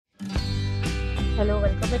Hello,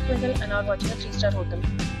 welcome back to Hotel and are watching a 3-star hotel.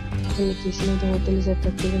 The location of the hotel is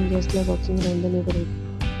attractive and guests love walking around the neighborhood.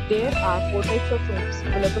 There are 4 types of rooms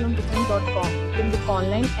available on booking.com. You can book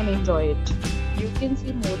online and enjoy it. You can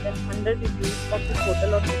see more than 100 reviews of this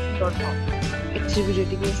hotel on booking.com. Its review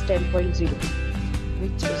rating is 10.0,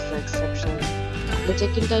 which is exceptional. The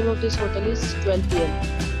check-in time of this hotel is 12 p.m.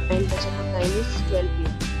 and the check-out time is 12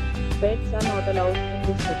 p.m. Pets are not allowed in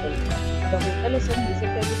this hotel. The hotel accepts basic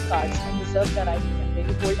credit cards and reserves the right to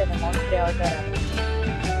temporarily hold an amount prior to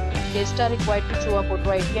arrival. Guests are required to show a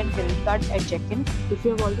photo ID and credit card at check-in. If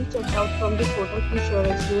you have already checked out from this hotel, please share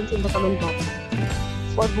your experience in the comment box.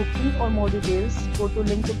 For booking or more details, go to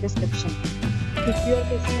link in description. If you are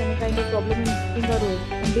facing any kind of problem in booking a room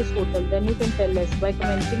in this hotel, then you can tell us by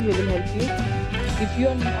commenting. We will help you. If you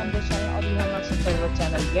are new on the channel or you have not subscribed our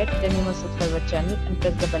channel yet, then you must subscribe our channel and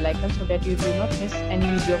press the bell icon so that you do not miss any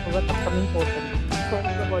video of our upcoming hotel.